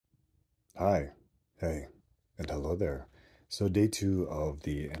Hi, hey, and hello there. So day 2 of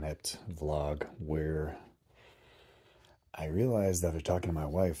the Inept vlog, where I realized after talking to my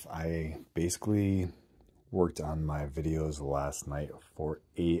wife, I basically worked on my videos last night for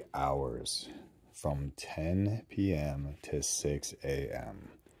 8 hours, from 10 p.m. to 6 a.m.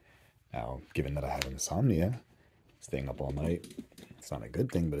 Now, given that I have insomnia, staying up all night, it's not a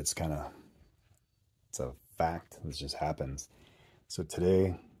good thing, but it's a fact. This just happens. So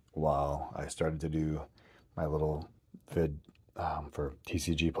today, while I started to do my little vid for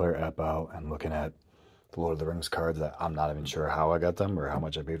TCGPlayer app out and looking at the Lord of the Rings cards that I'm not even sure how I got them or how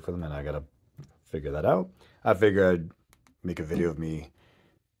much I paid for them, and I gotta figure that out. I figured I'd make a video of me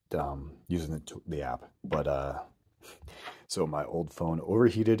using the app. But so my old phone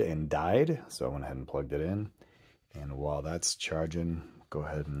overheated and died, so I went ahead and plugged it in. And while that's charging, go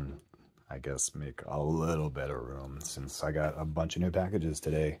ahead and I guess make a little bit of room since I got a bunch of new packages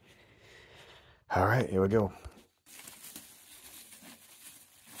today. All right, here we go.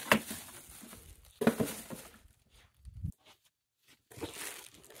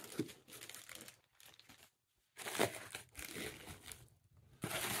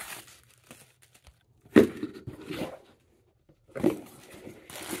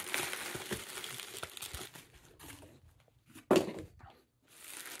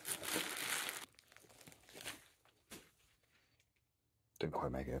 Didn't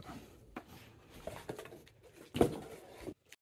quite make it.